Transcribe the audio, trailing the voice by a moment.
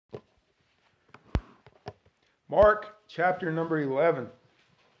Mark chapter number 11.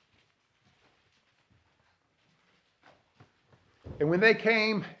 And when they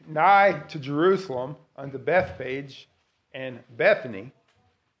came nigh to Jerusalem unto Bethphage and Bethany,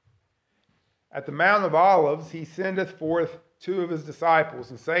 at the Mount of Olives, he sendeth forth two of his disciples,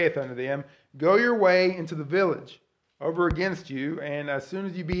 and saith unto them, Go your way into the village over against you, and as soon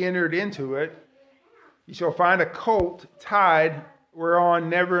as you be entered into it, you shall find a colt tied whereon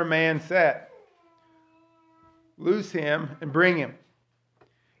never a man sat. Loose him and bring him.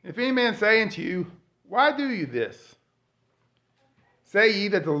 If any man say unto you, Why do you this? Say ye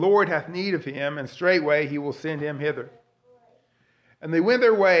that the Lord hath need of him, and straightway he will send him hither. And they went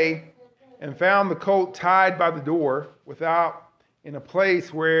their way, and found the colt tied by the door, without, in a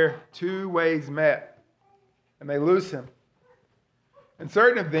place where two ways met. And they loosed him. And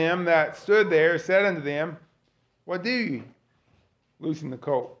certain of them that stood there said unto them, What do ye? Loosing the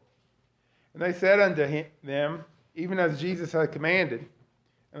colt. And they said unto them, even as Jesus had commanded,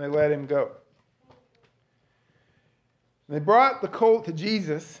 and they let him go. And they brought the colt to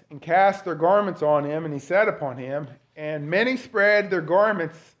Jesus, and cast their garments on him, and he sat upon him. And many spread their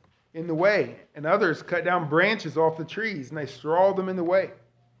garments in the way, and others cut down branches off the trees, and they strawed them in the way.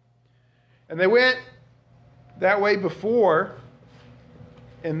 And they went that way before,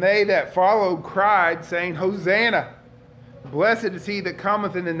 and they that followed cried, saying, Hosanna! Blessed is he that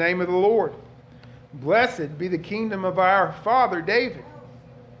cometh in the name of the Lord. Blessed be the kingdom of our father David,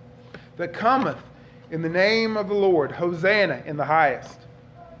 that cometh in the name of the Lord. Hosanna in the highest.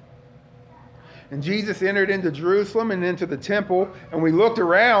 And Jesus entered into Jerusalem and into the temple, and we looked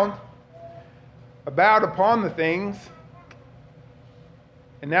around about upon the things.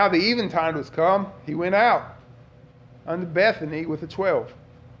 And now the eventide was come. He went out unto Bethany with the 12.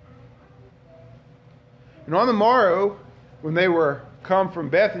 And on the morrow, when they were come from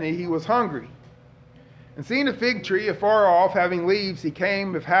Bethany, he was hungry. And seeing a fig tree afar off, having leaves, he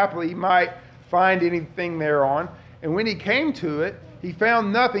came, if haply he might find anything thereon. And when he came to it, he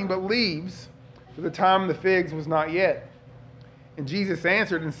found nothing but leaves, for the time of the figs was not yet. And Jesus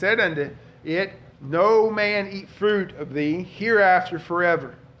answered and said unto it, No man eat fruit of thee hereafter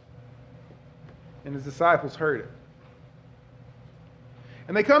forever. And his disciples heard it.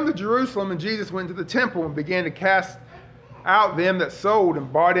 And they come to Jerusalem, and Jesus went to the temple and began to cast out them that sold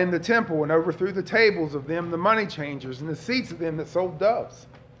and bought in the temple, and overthrew the tables of them, the money changers, and the seats of them that sold doves.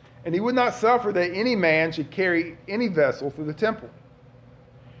 And he would not suffer that any man should carry any vessel through the temple.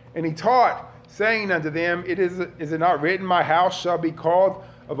 And he taught, saying unto them, Is it not written, My house shall be called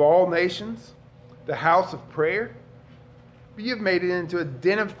of all nations, the house of prayer? But you have made it into a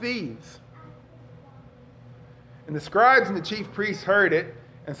den of thieves. And the scribes and the chief priests heard it,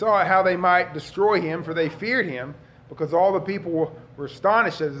 and saw how they might destroy him, for they feared him, because all the people were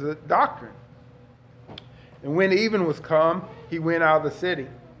astonished at his doctrine. And when even was come, he went out of the city.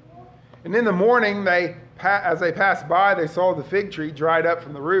 And in the morning, as they passed by, they saw the fig tree dried up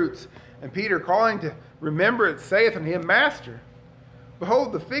from the roots. And Peter, calling to remember it, saith unto him, Master,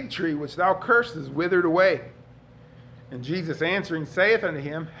 behold, the fig tree which thou cursed is withered away. And Jesus answering saith unto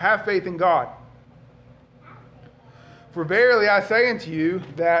him, Have faith in God. For verily I say unto you,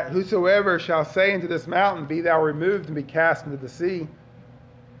 that whosoever shall say unto this mountain, Be thou removed and be cast into the sea,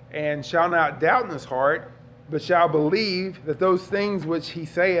 and shall not doubt in his heart, but shall believe that those things which he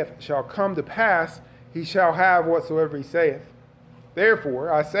saith shall come to pass, he shall have whatsoever he saith.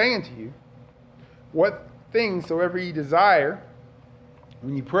 Therefore I say unto you, what things soever ye desire,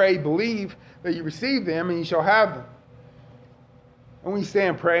 when you pray, believe that you receive them, and ye shall have them. And when you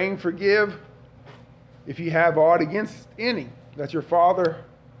stand praying, forgive if you have aught against any, that your Father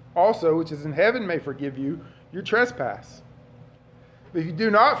also, which is in heaven, may forgive you your trespass. But if you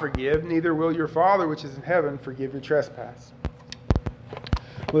do not forgive, neither will your Father, which is in heaven, forgive your trespass.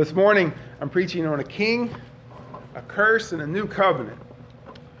 Well, this morning, I'm preaching on a king, a curse, and a new covenant.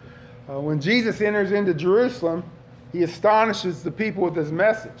 When Jesus enters into Jerusalem, he astonishes the people with his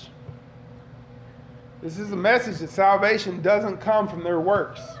message. This is a message that salvation doesn't come from their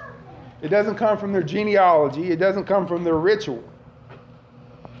works. It doesn't come from their genealogy. It doesn't come from their ritual.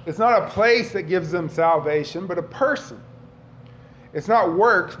 It's not a place that gives them salvation, but a person. It's not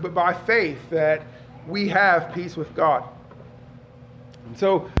works, but by faith that we have peace with God. And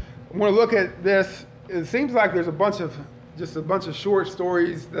so I want to look at this. It seems like there's a bunch of short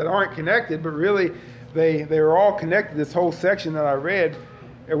stories that aren't connected, but really they are all connected, this whole section that I read.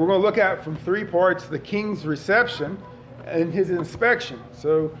 And we're going to look at from three parts: the king's reception and his inspection.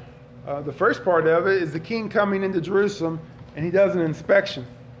 So the first part of it is the king coming into Jerusalem, and he does an inspection.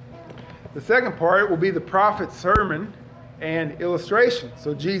 The second part will be the prophet's sermon and illustration.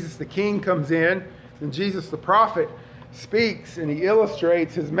 So Jesus, the king, comes in, Then Jesus the prophet speaks and he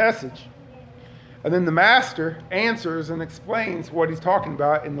illustrates his message. And then the master answers and explains what he's talking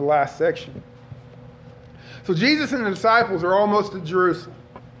about in the last section. So Jesus and the disciples are almost at Jerusalem.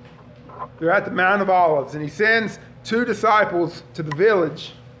 They're at the Mount of Olives, and he sends 2 disciples to the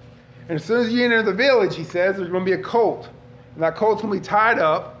village. And as soon as you enter the village, he says, there's going to be a colt. And that colt's going to be tied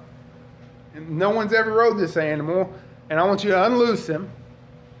up. And no one's ever rode this animal. And I want you to unloose him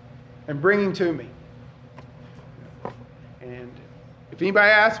and bring him to me. And if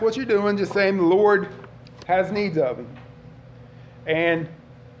anybody asks what you're doing, just saying the Lord has needs of him. And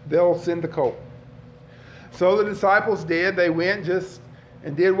they'll send the colt. So the disciples did. They went just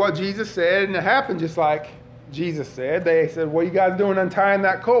and did what Jesus said. And it happened just like Jesus said. They said, what are you guys doing untying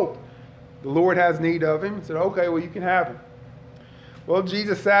that colt? The Lord has need of him. He said, okay, well, you can have him. Well,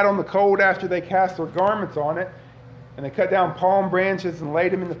 Jesus sat on the colt after they cast their garments on it. And they cut down palm branches and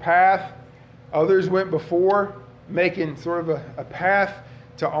laid him in the path. Others went before, making sort of a path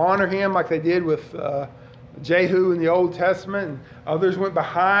to honor him like they did with Jehu in the Old Testament. And others went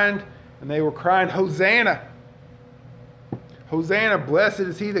behind, and they were crying, Hosanna! Hosanna, blessed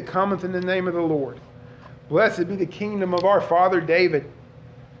is he that cometh in the name of the Lord. Blessed be the kingdom of our father David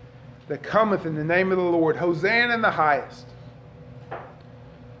that cometh in the name of the Lord. Hosanna in the highest.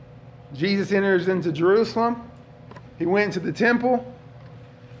 Jesus enters into Jerusalem. He went into the temple.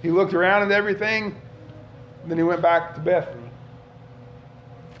 He looked around at everything. Then he went back to Bethany.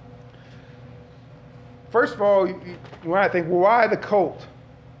 First of all, you might think, well, why the colt?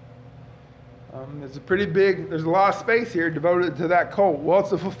 There's a lot of space here devoted to that colt. Well, it's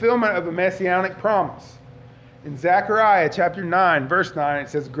the fulfillment of a messianic promise. In Zechariah chapter 9, verse 9, it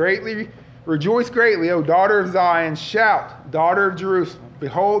says, Rejoice greatly, O daughter of Zion, shout, daughter of Jerusalem.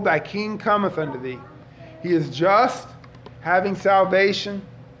 Behold, thy king cometh unto thee. He is just, having salvation,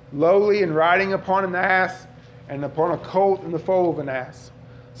 lowly, and riding upon an ass, and upon a colt in the foal of an ass.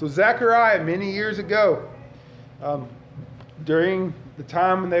 So Zechariah, many years ago, during the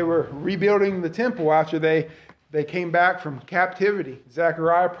time when they were rebuilding the temple after they came back from captivity,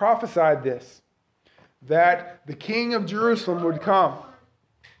 Zechariah prophesied this, that the king of Jerusalem would come.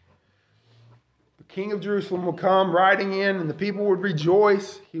 The king of Jerusalem would come riding in, and the people would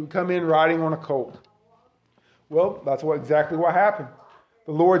rejoice. He would come in riding on a colt. Well, that's exactly what happened.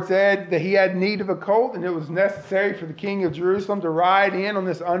 The Lord said that he had need of a colt, and it was necessary for the king of Jerusalem to ride in on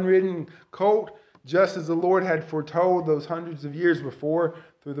this unridden colt, just as the Lord had foretold those hundreds of years before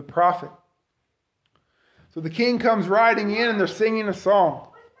through the prophet. So the king comes riding in, and they're singing a song.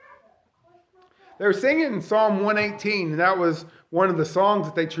 They were singing in Psalm 118, and that was one of the songs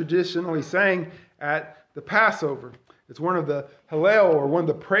that they traditionally sang at the Passover. It's one of the Hallel, or one of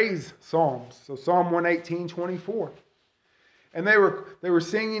the praise psalms. So Psalm 118, 24. And they were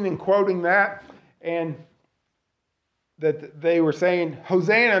singing and quoting that, and that they were saying,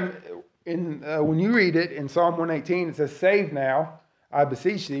 Hosanna, when you read it in Psalm 118, it says, save now, I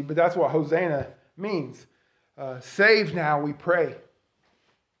beseech thee, but that's what Hosanna means. Save now, we pray.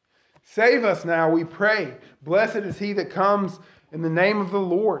 Save us now, we pray. Blessed is he that comes in the name of the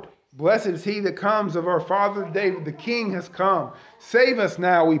Lord. Blessed is he that comes of our father David. The king has come. Save us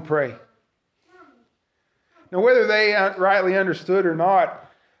now, we pray. Now, whether they rightly understood or not,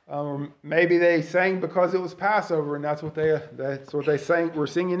 maybe they sang because it was Passover, and that's what they sang. Were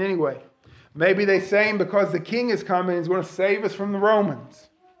singing anyway. Maybe they sang because the king is coming and is going to save us from the Romans.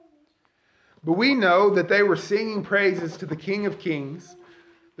 But we know that they were singing praises to the King of Kings.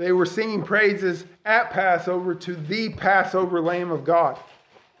 They were singing praises at Passover to the Passover Lamb of God.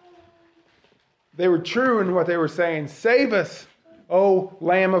 They were true in what they were saying. Save us, O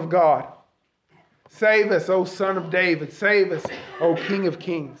Lamb of God. Save us, O Son of David. Save us, O King of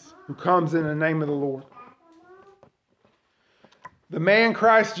Kings, who comes in the name of the Lord. The man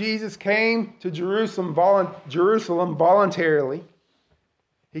Christ Jesus came to Jerusalem voluntarily.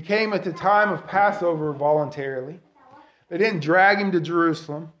 He came at the time of Passover voluntarily. They didn't drag him to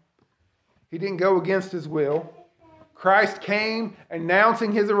Jerusalem. He didn't go against his will. Christ came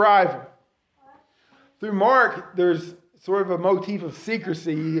announcing his arrival. Through Mark, there's sort of a motif of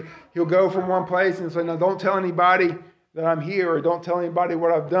secrecy. He'll go from one place and say, no, don't tell anybody that I'm here, or don't tell anybody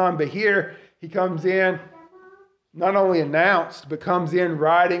what I've done. But here he comes in, not only announced, but comes in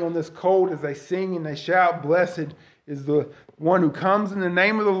riding on this colt as they sing and they shout, blessed is the one who comes in the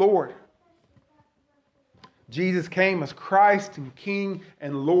name of the Lord. Jesus came as Christ and King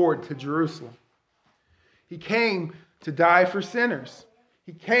and Lord to Jerusalem. He came to die for sinners.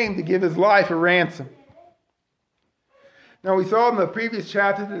 He came to give his life a ransom. Now, we saw in the previous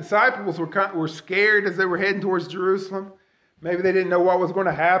chapter, the disciples were scared as they were heading towards Jerusalem. Maybe they didn't know what was going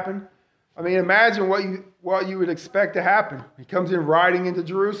to happen. I mean, imagine what you would expect to happen. He comes in riding into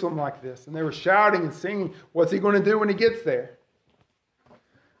Jerusalem like this, and they were shouting and singing. What's he going to do when he gets there?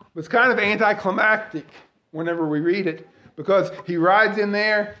 It's kind of anticlimactic whenever we read it, because he rides in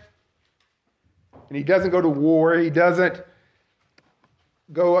there and he doesn't go to war. He doesn't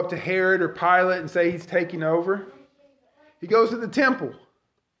go up to Herod or Pilate and say he's taking over. He goes to the temple.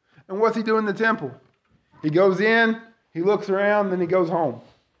 And what's he doing in the temple? He goes in, he looks around, then he goes home.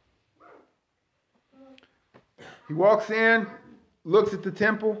 He walks in, looks at the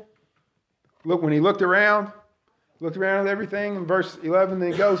temple. Look, when he looked around at everything in verse 11,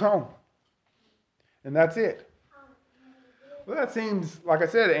 then he goes home. And that's it. Well, that seems, like I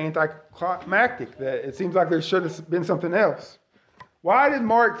said, anticlimactic. That it seems like there should have been something else. Why did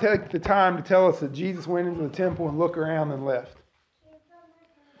Mark take the time to tell us that Jesus went into the temple and looked around and left?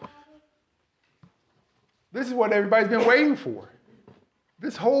 This is what everybody's been waiting for.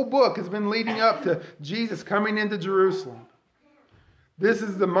 This whole book has been leading up to Jesus coming into Jerusalem. This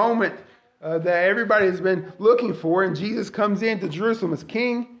is the moment that everybody has been looking for, and Jesus comes into Jerusalem as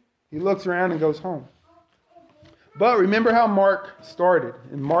king. He looks around and goes home. But remember how Mark started.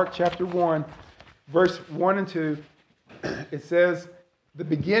 In Mark chapter 1, verse 1 and 2, it says, "The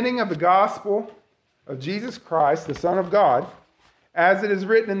beginning of the gospel of Jesus Christ, the Son of God, as it is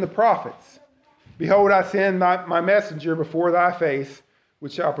written in the prophets. Behold, I send my messenger before thy face,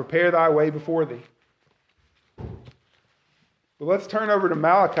 which shall prepare thy way before thee." But let's turn over to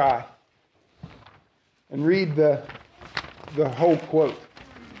Malachi and read the whole quote.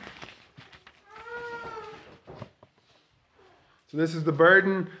 So this is the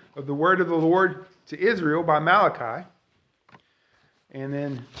burden of the word of the Lord to Israel by Malachi. And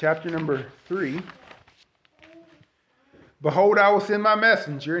then chapter number 3. "Behold, I will send my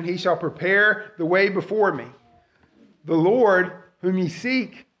messenger, and he shall prepare the way before me. The Lord, whom ye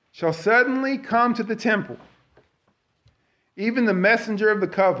seek, shall suddenly come to the temple, even the messenger of the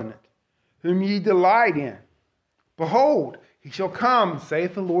covenant, whom ye delight in. Behold, he shall come,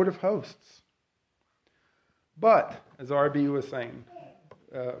 saith the Lord of hosts." But, as RB was saying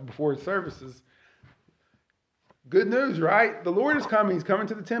before his services, good news, right? The Lord is coming. He's coming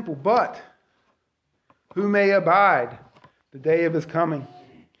to the temple. But who may abide the day of his coming?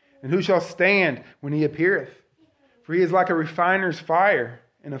 And who shall stand when he appeareth? For he is like a refiner's fire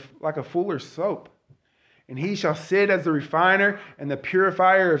and like a fuller's soap. And he shall sit as the refiner and the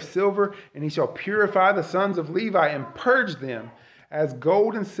purifier of silver, and he shall purify the sons of Levi and purge them as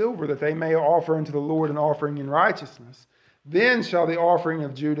gold and silver, that they may offer unto the Lord an offering in righteousness. Then shall the offering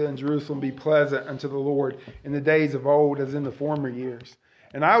of Judah and Jerusalem be pleasant unto the Lord in the days of old, as in the former years.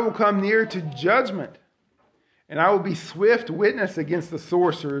 And I will come near to judgment, and I will be swift witness against the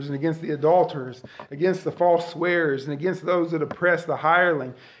sorcerers and against the adulterers, against the false swearers, and against those that oppress the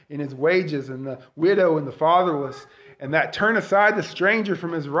hireling in his wages, and the widow and the fatherless, and that turn aside the stranger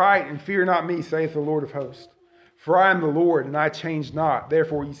from his right, and fear not me, saith the Lord of hosts. For I am the Lord, and I change not.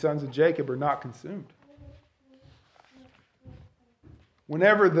 Therefore ye sons of Jacob are not consumed.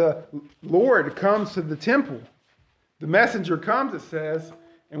 Whenever the Lord comes to the temple, the messenger comes, it says,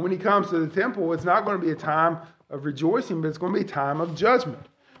 and when he comes to the temple, it's not going to be a time of rejoicing, but it's going to be a time of judgment.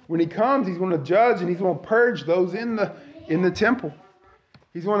 When he comes, he's going to judge, and he's going to purge those in the temple.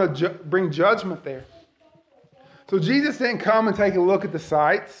 He's going to bring judgment there. So Jesus didn't come and take a look at the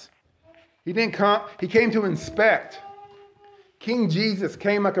sights. He didn't come. He came to inspect. King Jesus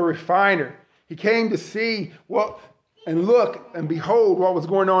came like a refiner. He came to see and look and behold what was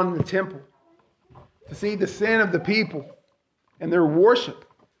going on in the temple, to see the sin of the people and their worship.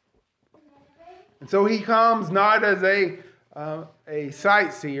 And so he comes not as a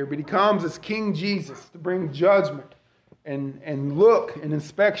sightseer, but he comes as King Jesus to bring judgment and look and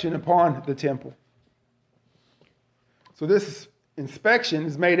inspection upon the temple. So this inspection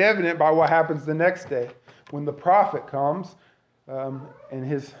is made evident by what happens the next day when the prophet comes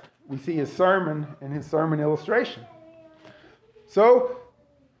and we see his sermon and his sermon illustration. So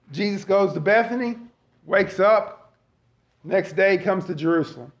Jesus goes to Bethany, wakes up, next day comes to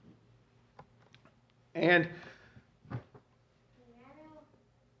Jerusalem. And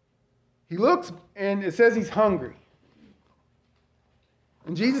he looks, and it says he's hungry.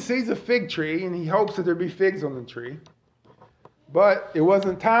 And Jesus sees a fig tree, and he hopes that there be figs on the tree. But it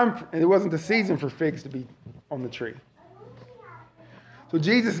wasn't the season for figs to be on the tree. So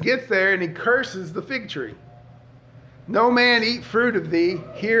Jesus gets there, and he curses the fig tree. "No man eat fruit of thee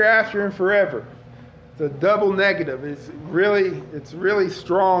hereafter and forever." It's a double negative. It's really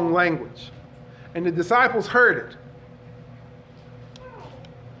strong language. And the disciples heard it.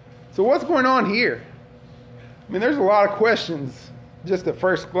 So what's going on here? I mean, there's a lot of questions just at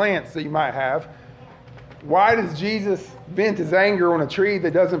first glance that you might have. Why does Jesus vent his anger on a tree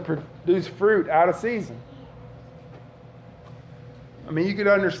that doesn't produce fruit out of season? I mean, you could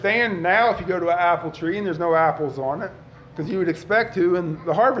understand now if you go to an apple tree and there's no apples on it, because you would expect to in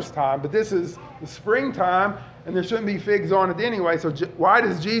the harvest time. But this is the springtime, and there shouldn't be figs on it anyway. So why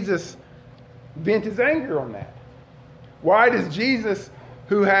does Jesus vent his anger on that? Why does Jesus,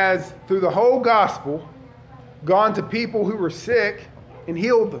 who has, through the whole gospel, gone to people who were sick and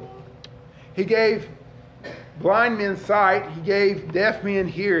healed them? He gave blind men sight. He gave deaf men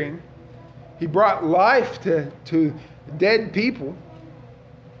hearing. He brought life to dead people.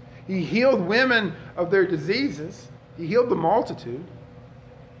 He healed women of their diseases. He healed the multitude.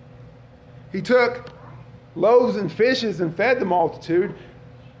 He took loaves and fishes and fed the multitude.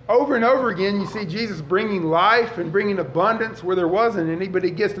 Over and over again, you see Jesus bringing life and bringing abundance where there wasn't any. But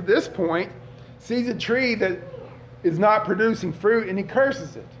he gets to this point, sees a tree that is not producing fruit, and he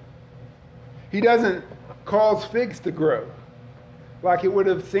curses it. He doesn't cause figs to grow like it would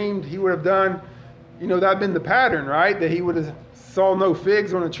have seemed he would have done. You know, that had been the pattern, right? That he would have saw no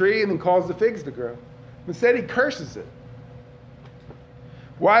figs on a tree and then caused the figs to grow. Instead, he curses it.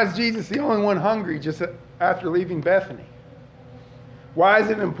 Why is Jesus the only one hungry just after leaving Bethany? Why is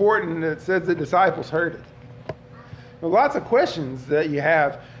it important that it says the disciples heard it? There are lots of questions that you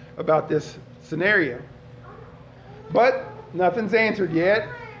have about this scenario. But nothing's answered yet,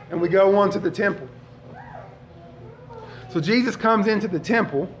 and we go on to the temple. So Jesus comes into the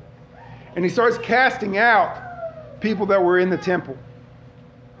temple, and he starts casting out people that were in the temple.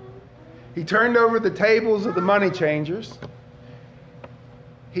 He turned over the tables of the money changers.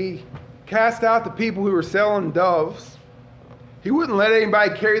 He cast out the people who were selling doves. He wouldn't let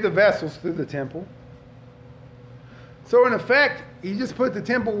anybody carry the vessels through the temple. So in effect, he just put the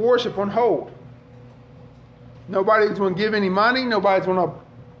temple worship on hold. Nobody's going to give any money. Nobody's going to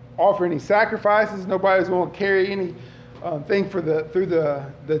offer any sacrifices. Nobody's going to carry any thing through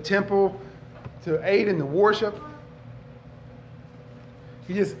the temple to aid in the worship.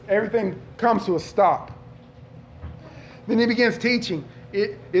 Everything comes to a stop. Then he begins teaching.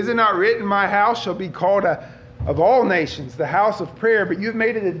 Is it not written, my house shall be called of all nations, the house of prayer, but you've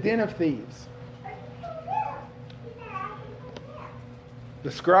made it a den of thieves.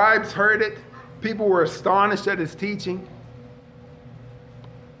 The scribes heard it. People were astonished at his teaching.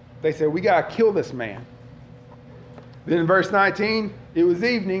 They said, we got to kill this man. Then in verse 19, it was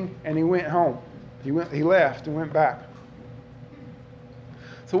evening and he went home. He left and went back.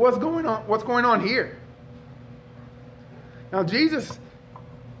 So what's going on? What's going on here? Now Jesus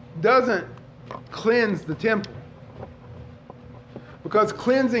doesn't cleanse the temple, because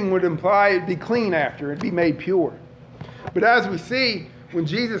cleansing would imply it'd be clean after, it'd be made pure. But as we see, when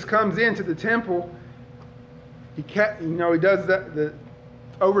Jesus comes into the temple, he does that,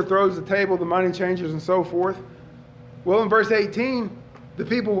 overthrows the table, the money changers, and so forth. Well, in verse 18, the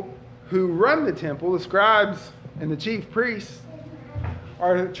people who run the temple, the scribes and the chief priests,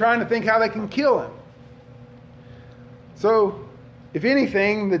 are trying to think how they can kill him. So, if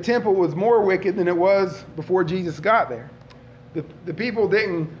anything, the temple was more wicked than it was before Jesus got there. The people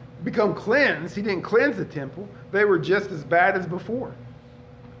didn't become cleansed. He didn't cleanse the temple. They were just as bad as before.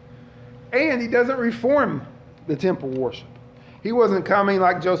 And he doesn't reform the temple worship. He wasn't coming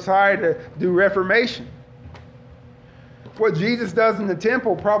like Josiah to do reformation. What Jesus does in the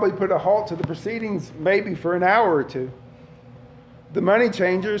temple probably put a halt to the proceedings maybe for an hour or two. The money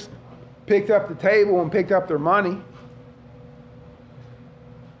changers picked up the table and picked up their money.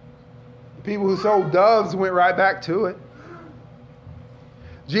 The people who sold doves went right back to it.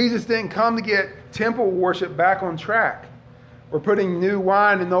 Jesus didn't come to get temple worship back on track or putting new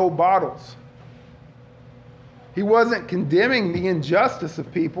wine in old bottles. He wasn't condemning the injustice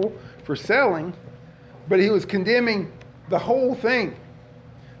of people for selling, but he was condemning the whole thing,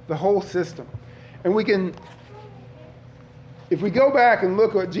 the whole system. And if we go back and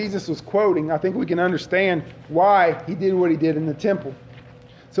look at what Jesus was quoting, I think we can understand why he did what he did in the temple.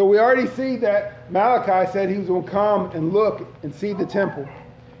 So we already see that Malachi said he was going to come and look and see the temple,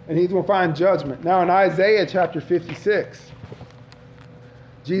 and he's going to find judgment. Now in Isaiah chapter 56,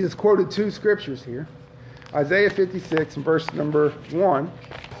 Jesus quoted two scriptures here. Isaiah 56 and verse number 1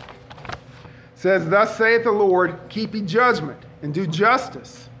 says, thus saith the Lord, keep ye judgment and do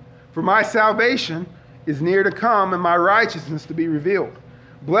justice, for my salvation is near to come, and my righteousness to be revealed.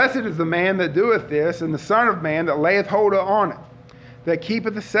 Blessed is the man that doeth this, and the Son of Man that layeth hold on it, that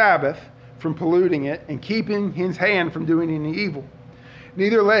keepeth the Sabbath from polluting it, and keeping his hand from doing any evil.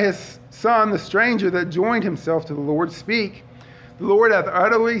 Neither let his son, the stranger that joined himself to the Lord, speak. The Lord hath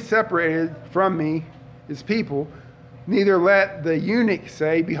utterly separated from me his people, Neither let the eunuch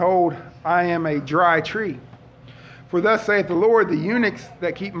say, Behold, I am a dry tree. For thus saith the Lord, the eunuchs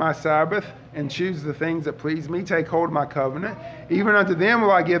that keep my Sabbath and choose the things that please me, take hold of my covenant. Even unto them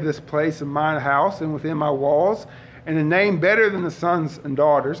will I give this place of mine house and within my walls, and a name better than the sons and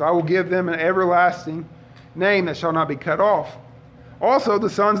daughters. I will give them an everlasting name that shall not be cut off. Also the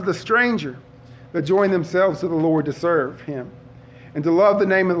sons of the stranger that join themselves to the Lord to serve him, and to love the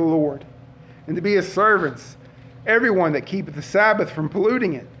name of the Lord, and to be his servants, everyone that keepeth the Sabbath from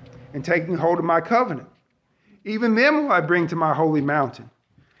polluting it, and taking hold of my covenant. Even them will I bring to my holy mountain,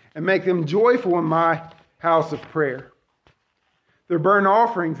 and make them joyful in my house of prayer. Their burnt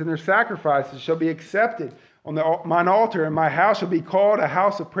offerings and their sacrifices shall be accepted on mine altar, and my house shall be called a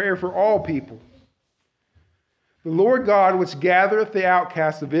house of prayer for all people. The Lord God, which gathereth the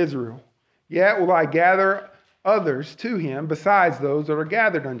outcasts of Israel, yet will I gather others to him besides those that are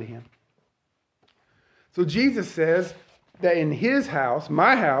gathered unto him. So Jesus says that in his house,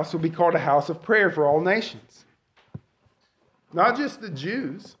 my house, will be called a house of prayer for all nations. Not just the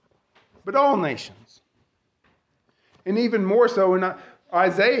Jews, but all nations. And even more so in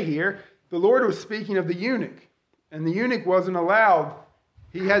Isaiah here, the Lord was speaking of the eunuch. And the eunuch wasn't allowed.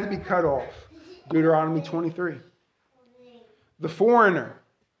 He had to be cut off. Deuteronomy 23. The foreigner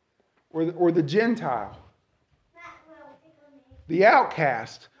or the Gentile. The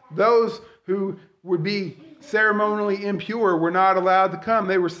outcast. Those who would be ceremonially impure were not allowed to come.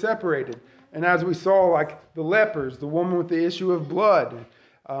 They were separated. And as we saw, like the lepers, the woman with the issue of blood,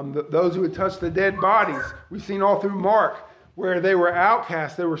 those who had touched the dead bodies, we've seen all through Mark, where they were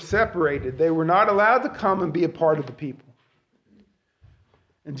outcasts, they were separated. They were not allowed to come and be a part of the people.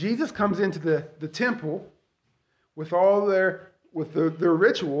 And Jesus comes into the temple with all their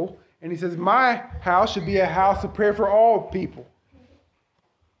ritual, and he says, my house should be a house of prayer for all people.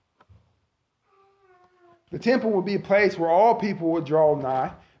 The temple would be a place where all people would draw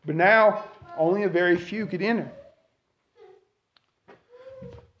nigh, but now only a very few could enter.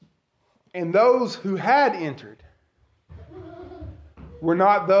 And those who had entered were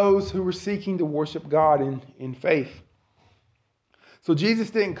not those who were seeking to worship God in faith. So Jesus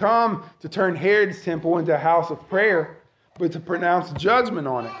didn't come to turn Herod's temple into a house of prayer, but to pronounce judgment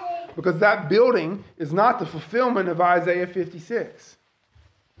on it. Because that building is not the fulfillment of Isaiah 56.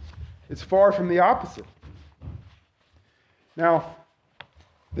 It's far from the opposite. Now,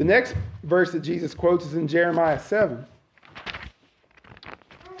 the next verse that Jesus quotes is in Jeremiah 7.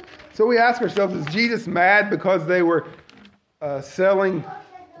 So we ask ourselves, is Jesus mad because they were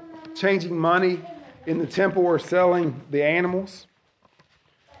changing money in the temple or selling the animals?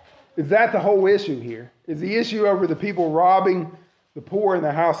 Is that the whole issue here? Is the issue over the people robbing the poor in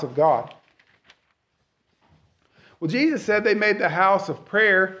the house of God? Well, Jesus said they made the house of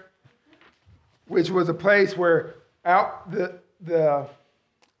prayer, which was a place where the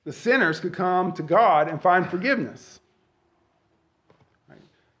sinners could come to God and find forgiveness. Right?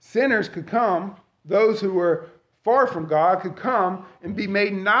 Sinners could come, those who were far from God could come and be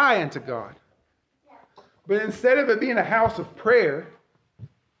made nigh unto God. But instead of it being a house of prayer,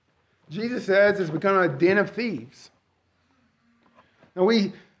 Jesus says it's become a den of thieves. Now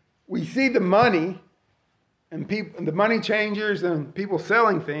we see the money and the money changers and people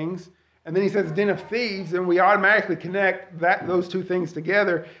selling things, and then he says den of thieves, and we automatically connect those two things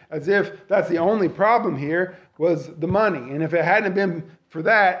together as if that's the only problem here was the money. And if it hadn't been for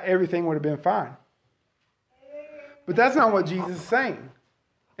that, everything would have been fine. But that's not what Jesus is saying.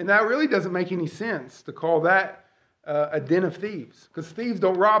 And that really doesn't make any sense to call that a den of thieves, because thieves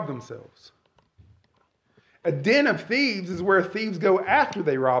don't rob themselves. A den of thieves is where thieves go after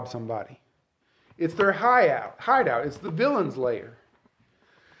they rob somebody. It's their hideout. It's the villain's lair.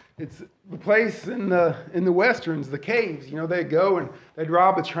 It's the place in the westerns, the caves. You know, they'd go and they'd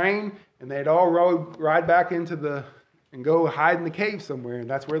rob a train, and they'd all ride back into and go hide in the cave somewhere, and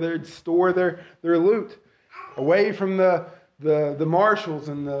that's where they'd store their loot, away from the marshals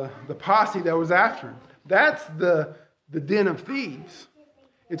and the posse that was after them. That's the den of thieves.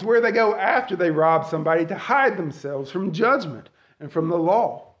 It's where they go after they rob somebody to hide themselves from judgment and from the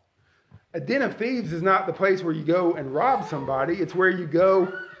law. A den of thieves is not the place where you go and rob somebody. It's where you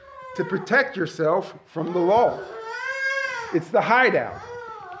go to protect yourself from the law. It's the hideout.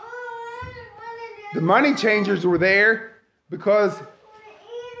 The money changers were there because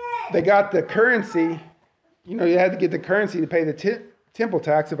they got the currency. You know, you had to get the currency to pay the temple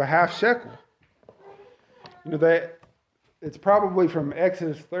tax of a half shekel. You know, it's probably from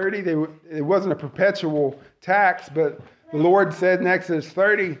Exodus 30. It wasn't a perpetual tax, but the Lord said in Exodus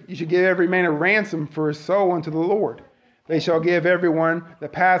 30, you should give every man a ransom for his soul unto the Lord. They shall give everyone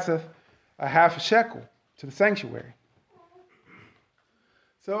that passeth a half a shekel to the sanctuary.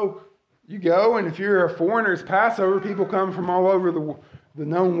 So you go, and if you're a foreigner, it's Passover. People come from all over the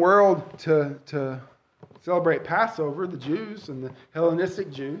known world to celebrate Passover, the Jews and the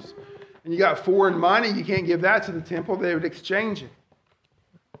Hellenistic Jews. And you got foreign money, you can't give that to the temple. They would exchange it.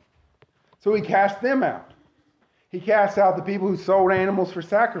 So he cast them out. He cast out the people who sold animals for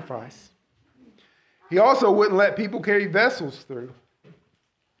sacrifice. He also wouldn't let people carry vessels through.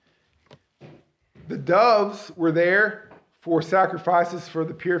 The doves were there for sacrifices for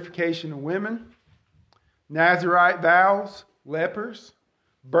the purification of women, Nazirite vows, lepers,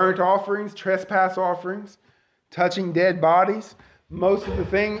 burnt offerings, trespass offerings, touching dead bodies. A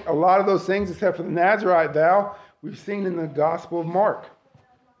lot of those things, except for the Nazirite vow, we've seen in the Gospel of Mark.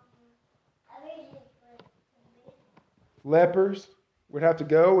 Lepers would have to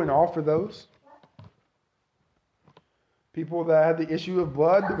go and offer those. People that had the issue of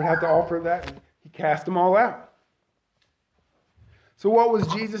blood would have to offer that. He cast them all out. So what was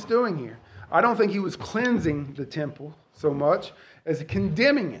Jesus doing here? I don't think he was cleansing the temple so much as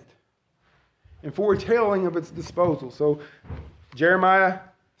condemning it and foretelling of its disposal. So Jeremiah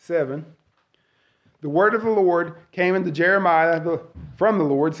 7, the word of the Lord came into Jeremiah from the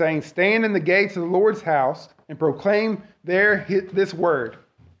Lord, saying, "Stand in the gates of the Lord's house and proclaim there this word.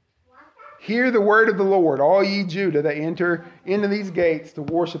 Hear the word of the Lord, all ye Judah that enter into these gates to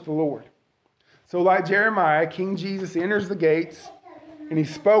worship the Lord." So like Jeremiah, King Jesus enters the gates and he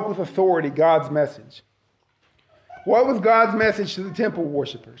spoke with authority God's message. What was God's message to the temple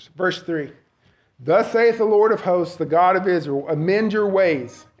worshipers? Verse 3. "Thus saith the Lord of hosts, the God of Israel, amend your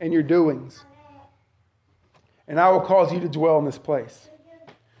ways and your doings, and I will cause you to dwell in this place.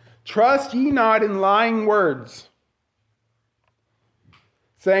 Trust ye not in lying words,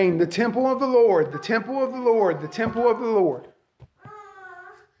 saying, the temple of the Lord, the temple of the Lord, the temple of the Lord."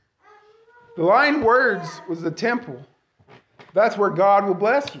 The lying words was the temple. That's where God will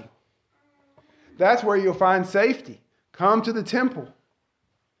bless you. That's where you'll find safety. Come to the temple.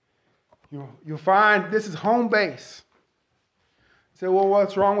 You'll find this is home base. So, well,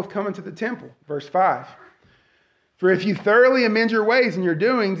 what's wrong with coming to the temple? Verse 5. "For if you thoroughly amend your ways and your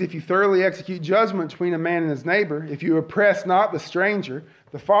doings, if you thoroughly execute judgment between a man and his neighbor, if you oppress not the stranger,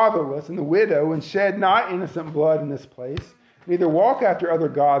 the fatherless, and the widow, and shed not innocent blood in this place, neither walk after other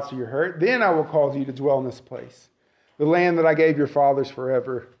gods to your hurt, then I will cause you to dwell in this place, the land that I gave your fathers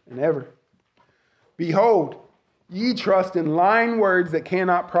forever and ever. Behold, ye trust in lying words that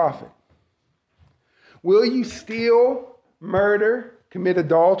cannot profit. Will you steal, murder, commit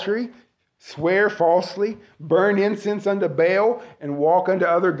adultery, swear falsely, burn incense unto Baal, and walk unto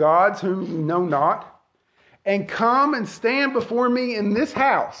other gods whom ye know not, and come and stand before me in this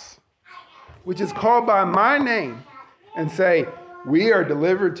house, which is called by my name, and say, we are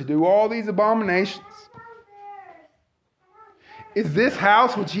delivered to do all these abominations? Is this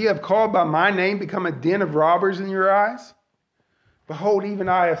house which ye have called by my name become a den of robbers in your eyes? Behold, even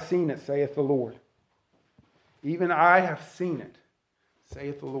I have seen it, saith the Lord. Even I have seen it,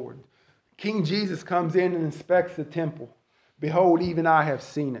 saith the Lord." King Jesus comes in and inspects the temple. Behold, even I have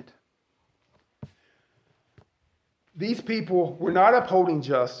seen it. These people were not upholding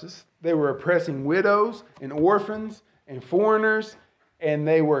justice. They were oppressing widows and orphans and foreigners, and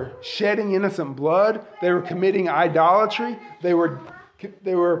they were shedding innocent blood. They were committing idolatry. They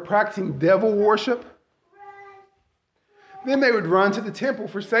were practicing devil worship. Then they would run to the temple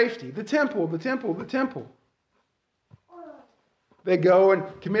for safety. The temple, the temple, the temple. They go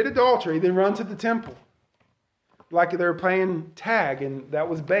and commit adultery, then run to the temple. Like they were playing tag, and that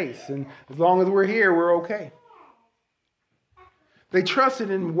was base. And as long as we're here, we're okay. They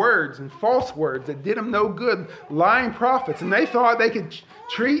trusted in words and false words that did them no good, lying prophets. And they thought they could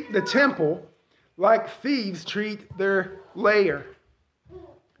treat the temple like thieves treat their lair.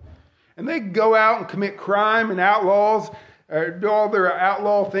 And they go out and commit crime and outlaws, or do all their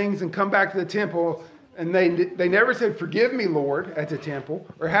outlaw things and come back to the temple. And they never said, "Forgive me, Lord," at the temple,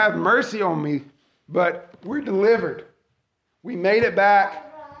 or "Have mercy on me." But we're delivered. We made it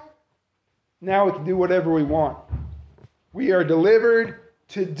back. Now we can do whatever we want. We are delivered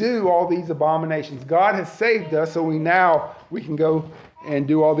to do all these abominations. God has saved us, so we can go and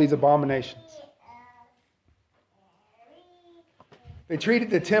do all these abominations. They treated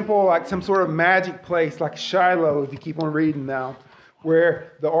the temple like some sort of magic place, like Shiloh, if you keep on reading now,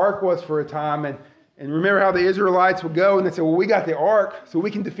 where the ark was for a time. And remember how the Israelites would go and they say, well, we got the ark, so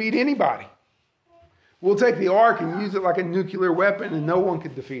we can defeat anybody. We'll take the ark and use it like a nuclear weapon, and no one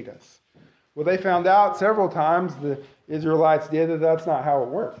could defeat us. Well, they found out several times, the Israelites did, that that's not how it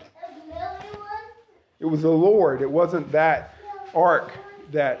worked. It was the Lord. It wasn't that ark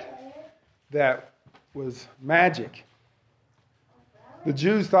that was magic. The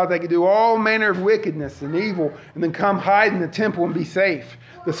Jews thought they could do all manner of wickedness and evil and then come hide in the temple and be safe.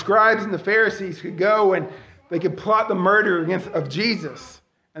 The scribes and the Pharisees could go and they could plot the murder of Jesus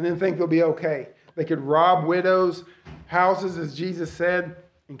and then think they'll be okay. They could rob widows' houses, as Jesus said,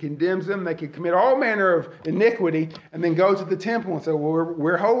 and condemns them. They could commit all manner of iniquity and then go to the temple and say, well,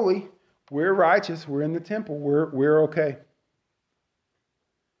 we're holy, we're righteous, we're in the temple, we're okay.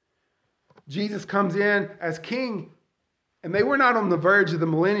 Jesus comes in as king, and they were not on the verge of the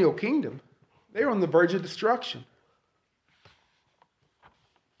millennial kingdom. They were on the verge of destruction.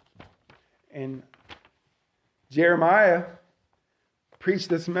 And Jeremiah preached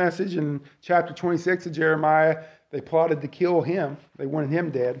this message in chapter 26 of Jeremiah. They plotted to kill him. They wanted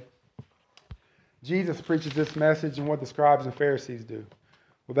him dead. Jesus preaches this message, and what the scribes and Pharisees do.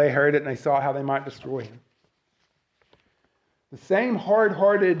 Well, they heard it, and they saw how they might destroy him. The same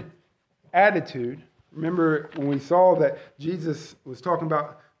hard-hearted attitude. Remember when we saw that Jesus was talking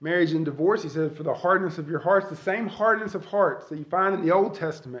about marriage and divorce, he said, for the hardness of your hearts, the same hardness of hearts that you find in the Old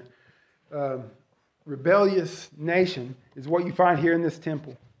Testament, rebellious nation, is what you find here in this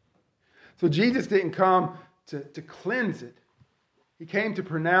temple. So Jesus didn't come to cleanse it. He came to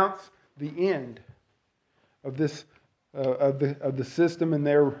pronounce the end of this of the system and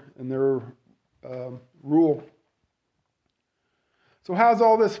their rule. So how does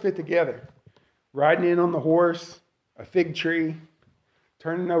all this fit together? Riding in on the horse, a fig tree,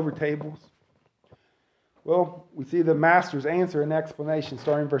 turning over tables. Well, we see the master's answer and explanation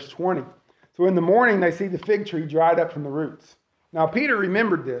starting in verse 20. So in the morning, they see the fig tree dried up from the roots. Now, Peter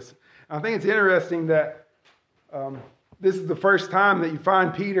remembered this. I think it's interesting that this is the first time that you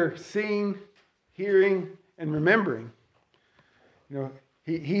find Peter seeing, hearing, and remembering. You know,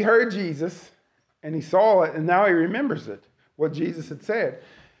 he heard Jesus, and he saw it, and now he remembers it, what Jesus had said.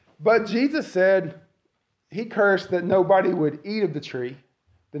 But Jesus said he cursed that nobody would eat of the tree.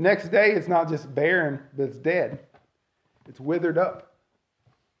 The next day, it's not just barren, but it's dead. It's withered up.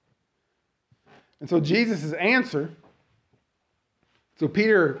 And so Jesus' answer, so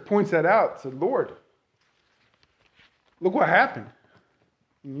Peter points that out, said, Lord, look what happened.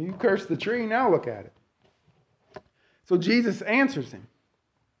 You cursed the tree, now look at it. So Jesus answers him.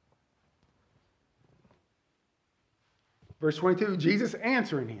 Verse 22, Jesus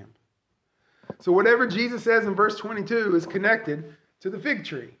answering him. So whatever Jesus says in verse 22 is connected to the fig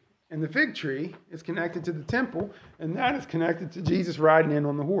tree. And the fig tree is connected to the temple, and that is connected to Jesus riding in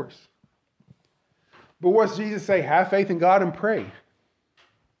on the horse. But what's Jesus say? Have faith in God and pray.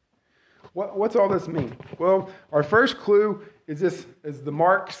 What's all this mean? Well, our first clue is the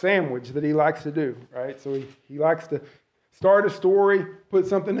Mark sandwich that he likes to do, right? So he likes to start a story, put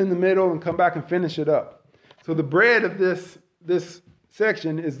something in the middle, and come back and finish it up. So the bread of this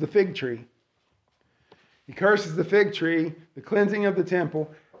section is the fig tree. He curses the fig tree, the cleansing of the temple,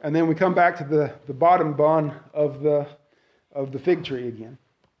 and then we come back to the bottom bun of the fig tree again.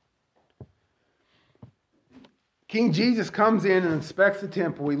 King Jesus comes in and inspects the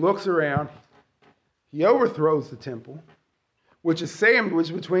temple. He looks around. He overthrows the temple, which is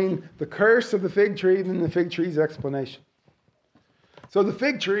sandwiched between the curse of the fig tree and the fig tree's explanation. So the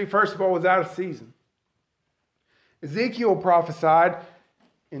fig tree, first of all, was out of season. Ezekiel prophesied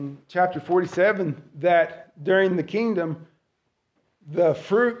in chapter 47 that during the kingdom, the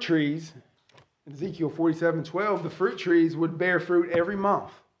fruit trees, Ezekiel 47:12, the fruit trees would bear fruit every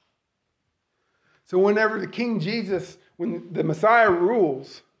month. So whenever the King Jesus, when the Messiah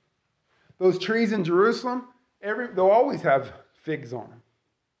rules, those trees in Jerusalem, they'll always have figs on them.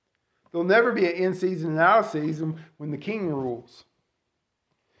 There'll never be an in season and out of season when the king rules.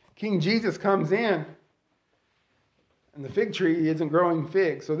 King Jesus comes in, and the fig tree isn't growing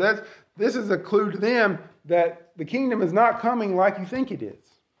figs. So this is a clue to them that the kingdom is not coming like you think it is.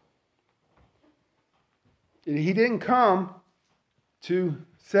 He didn't come to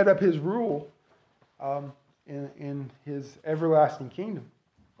set up his rule in his everlasting kingdom.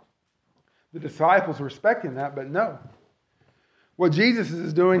 The disciples were expecting that, but no. What Jesus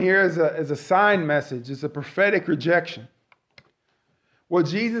is doing here is a sign message. It's a prophetic rejection. What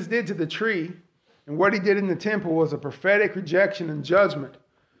Jesus did to the tree and what he did in the temple was a prophetic rejection and judgment.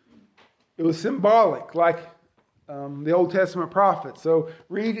 It was symbolic, like the Old Testament prophets. So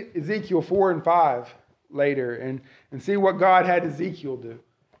read Ezekiel 4 and 5 later and see what God had Ezekiel do.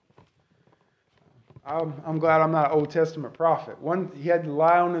 I'm glad I'm not an Old Testament prophet. He had to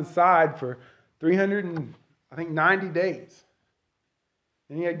lie on his side for 390 days.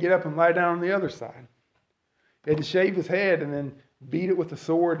 Then he had to get up and lie down on the other side. He had to shave his head and then beat it with a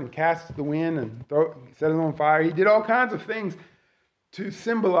sword and cast it to the wind and set it on fire. He did all kinds of things to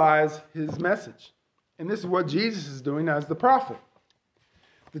symbolize his message. And this is what Jesus is doing as the prophet.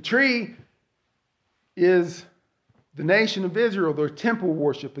 The tree is the nation of Israel, their temple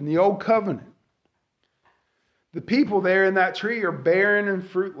worship in the Old Covenant. The people there in that tree are barren and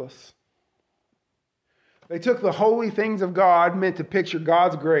fruitless. They took the holy things of God, meant to picture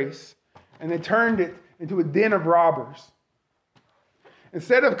God's grace, and they turned it into a den of robbers.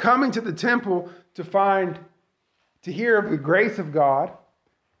 Instead of coming to the temple to hear of the grace of God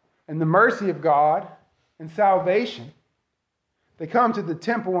and the mercy of God and salvation, they come to the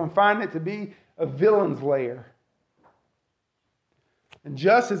temple and find it to be a villain's lair. And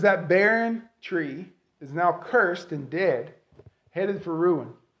just as that barren tree is now cursed and dead, headed for ruin,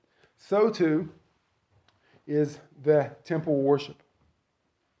 so too is the temple worship.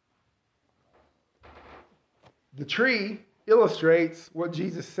 The tree illustrates what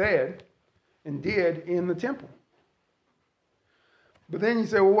Jesus said and did in the temple. But then you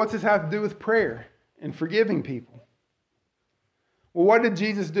say, well, what's this have to do with prayer and forgiving people? Well, what did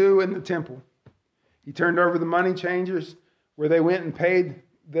Jesus do in the temple? He turned over the money changers where they went and paid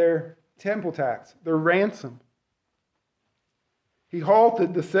their temple tax, their ransom. He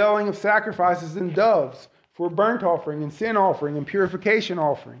halted the selling of sacrifices and doves for burnt offering and sin offering and purification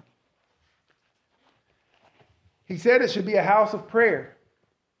offering. He said it should be a house of prayer.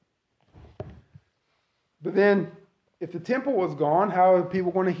 But then, if the temple was gone, how are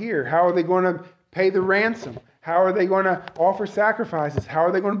people going to hear? How are they going to pay the ransom? How are they going to offer sacrifices? How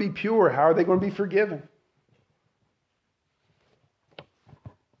are they going to be pure? How are they going to be forgiven?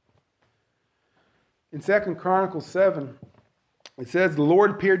 In 2 Chronicles 7, it says, the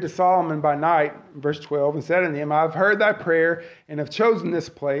Lord appeared to Solomon by night, verse 12, and said unto him, I have heard thy prayer and have chosen this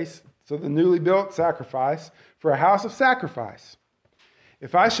place, so the newly built sacrifice, for a house of sacrifice.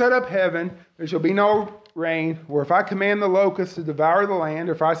 If I shut up heaven, there shall be no rain, or if I command the locusts to devour the land,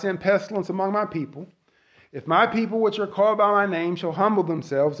 or if I send pestilence among my people, if my people which are called by my name shall humble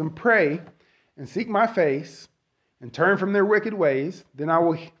themselves and pray and seek my face and turn from their wicked ways, then I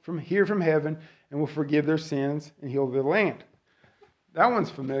will hear from heaven and will forgive their sins and heal their land. That one's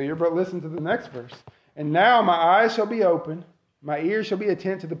familiar, but listen to the next verse. And now my eyes shall be open, my ears shall be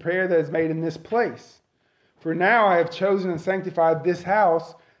attent to the prayer that is made in this place. For now I have chosen and sanctified this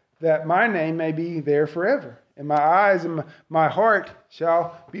house, that my name may be there forever, and my eyes and my heart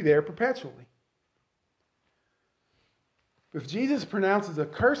shall be there perpetually. If Jesus pronounces a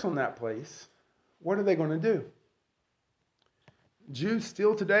curse on that place, what are they going to do? Jews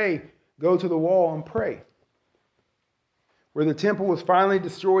still today go to the wall and pray. Where the temple was finally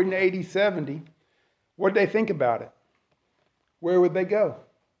destroyed in AD 70, what did they think about it? Where would they go?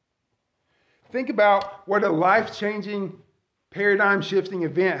 Think about what a life-changing, paradigm-shifting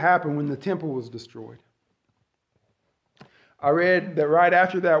event happened when the temple was destroyed. I read that right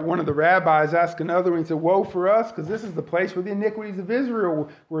after that, one of the rabbis asked another one, he said, woe for us, because this is the place where the iniquities of Israel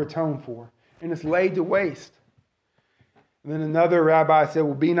were atoned for, and it's laid to waste. And then another rabbi said,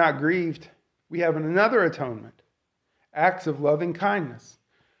 well, be not grieved. We have another atonement, acts of loving kindness.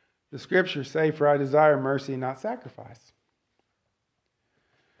 The scriptures say, for I desire mercy and not sacrifice.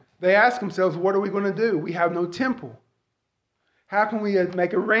 They ask themselves, what are we going to do? We have no temple. How can we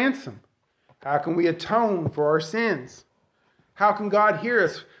make a ransom? How can we atone for our sins? How can God hear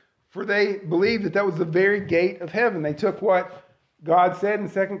us? For they believed that was the very gate of heaven. They took what God said in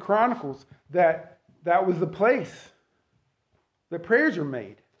 2 Chronicles, that was the place that prayers are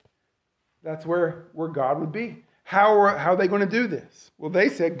made. That's where God would be. How are they going to do this? Well, they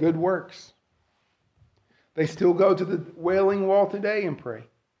said good works. They still go to the Wailing Wall today and pray.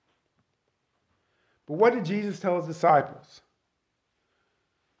 But what did Jesus tell his disciples?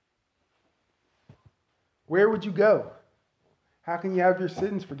 Where would you go? How can you have your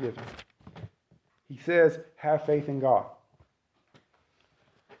sins forgiven? He says, have faith in God.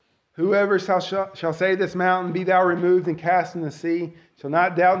 Whoever shall say to this mountain, be thou removed and cast in the sea, shall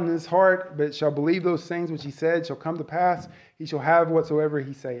not doubt in his heart, but shall believe those things which he said shall come to pass, he shall have whatsoever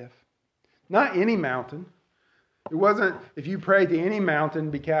he saith. Not any mountain. It wasn't, if you pray to any mountain,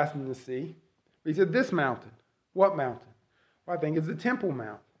 be cast in the sea. But he said, this mountain. What mountain? Well, I think it's the Temple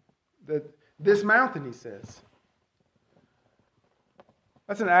Mount. This mountain, he says.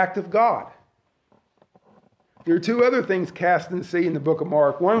 That's an act of God. There are two other things cast in the sea in the book of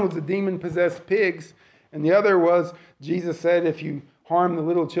Mark. One was the demon-possessed pigs, and the other was, Jesus said, if you harm the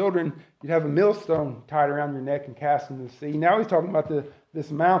little children, you'd have a millstone tied around your neck and cast into the sea. Now he's talking about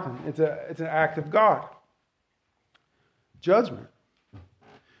this mountain. It's an act of God. Judgment.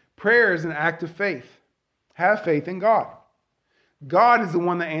 Prayer is an act of faith. Have faith in God. God is the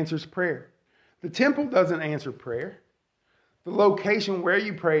one that answers prayer. The temple doesn't answer prayer. The location where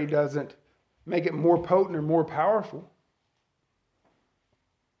you pray doesn't make it more potent or more powerful.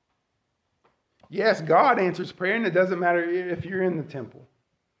 Yes, God answers prayer, and it doesn't matter if you're in the temple.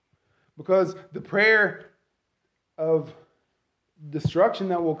 Because the prayer of destruction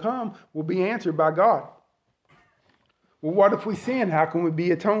that will come will be answered by God. Well, what if we sin? How can we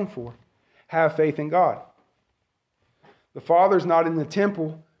be atoned for? Have faith in God. The Father's not in the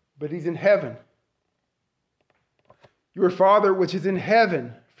temple, but he's in heaven. Your Father, which is in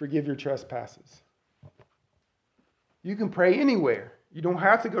heaven, forgive your trespasses. You can pray anywhere. You don't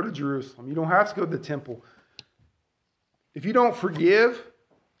have to go to Jerusalem. You don't have to go to the temple. If you don't forgive,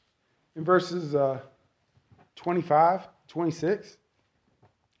 in verses 25, 26,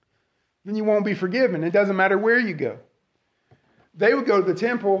 then you won't be forgiven. It doesn't matter where you go. They would go to the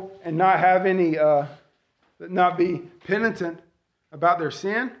temple and not have any, not be penitent about their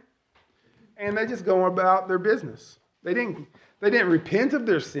sin, and they just go about their business. They didn't repent of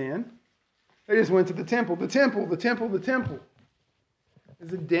their sin. They just went to the temple. The temple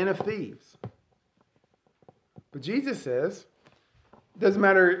is a den of thieves. But Jesus says, it doesn't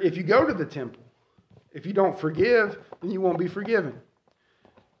matter if you go to the temple. If you don't forgive, then you won't be forgiven.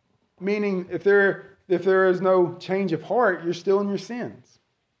 Meaning, if there is no change of heart, you're still in your sins.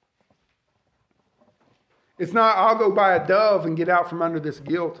 It's not, I'll go buy a dove and get out from under this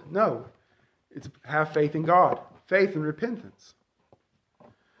guilt. No. It's have faith in God. Faith and repentance.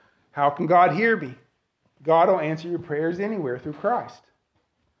 How can God hear me? God will answer your prayers anywhere through Christ.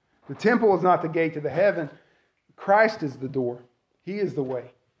 The temple is not the gate to the heaven. Christ is the door. He is the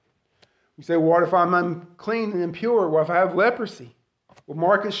way. You say, well, what if I'm unclean and impure? What if I have leprosy? Well,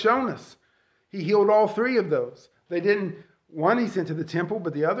 Mark has shown us. He healed all three of those. One he sent to the temple,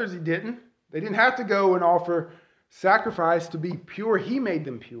 but the others he didn't. They didn't have to go and offer sacrifice to be pure. He made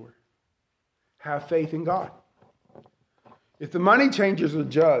them pure. Have faith in God. If the money changers are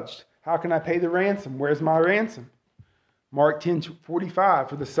judged, how can I pay the ransom? Where's my ransom? Mark 10:45,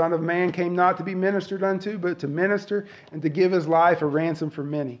 for the Son of Man came not to be ministered unto, but to minister and to give his life a ransom for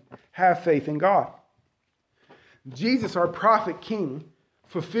many. Have faith in God. Jesus, our prophet king,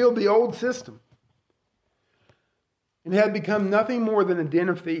 fulfilled the old system. And it had become nothing more than a den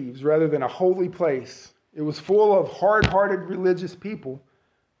of thieves rather than a holy place. It was full of hard-hearted religious people.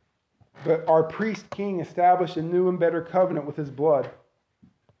 But our priest king established a new and better covenant with his blood.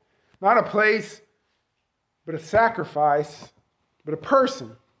 Not a place, but a sacrifice, but a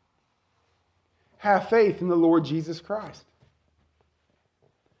person. Have faith in the Lord Jesus Christ.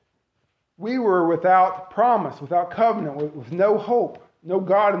 We were without promise, without covenant, with no hope, no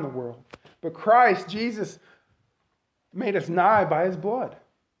God in the world. But Christ, Jesus, made us nigh by his blood.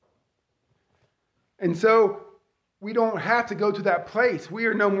 And so we don't have to go to that place. We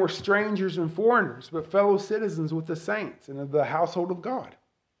are no more strangers and foreigners, but fellow citizens with the saints and of the household of God.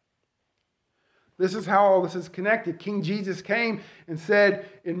 This is how all this is connected. King Jesus came and said,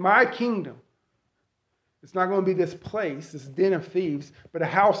 in my kingdom, it's not going to be this place, this den of thieves, but a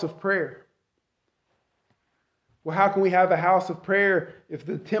house of prayer. Well, how can we have a house of prayer if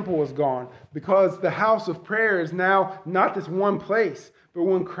the temple is gone? Because the house of prayer is now not this one place, but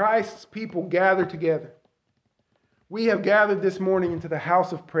when Christ's people gather together. We have gathered this morning into the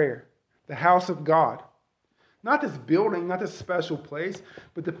house of prayer, the house of God. Not this building, not this special place,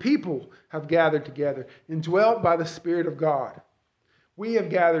 but the people have gathered together, indwelt by the Spirit of God. We have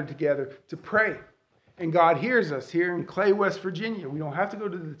gathered together to pray, and God hears us here in Clay, West Virginia. We don't have to go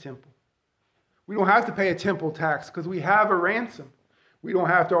to the temple. We don't have to pay a temple tax because we have a ransom. We don't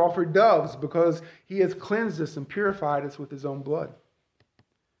have to offer doves because he has cleansed us and purified us with his own blood.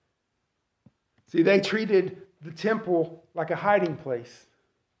 See, they treated the temple like a hiding place.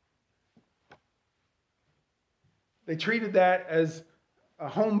 They treated that as a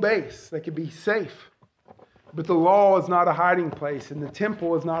home base. They could be safe. But the law is not a hiding place, and the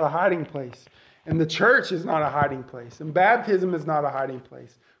temple is not a hiding place, and the church is not a hiding place, and baptism is not a hiding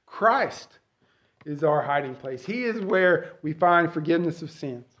place. Christ is our hiding place. He is where we find forgiveness of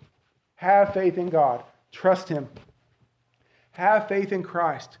sins. Have faith in God. Trust him. Have faith in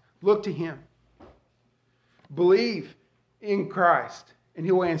Christ. Look to him. Believe in Christ, and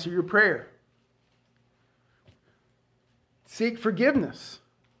he will answer your prayer. Seek forgiveness,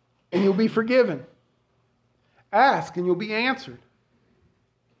 and you'll be forgiven. Ask, and you'll be answered.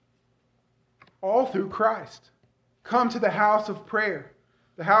 All through Christ. Come to the house of prayer,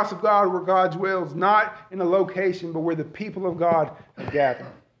 the house of God where God dwells, not in a location, but where the people of God have gathered.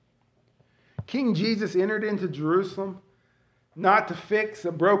 King Jesus entered into Jerusalem not to fix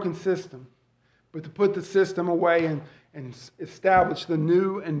a broken system, but to put the system away and establish the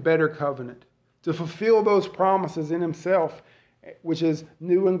new and better covenant, to fulfill those promises in himself, which is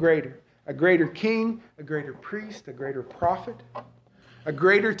new and greater. A greater king, a greater priest, a greater prophet, a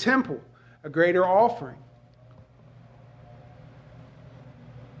greater temple, a greater offering.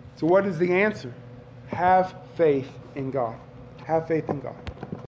 So what is the answer? Have faith in God. Have faith in God.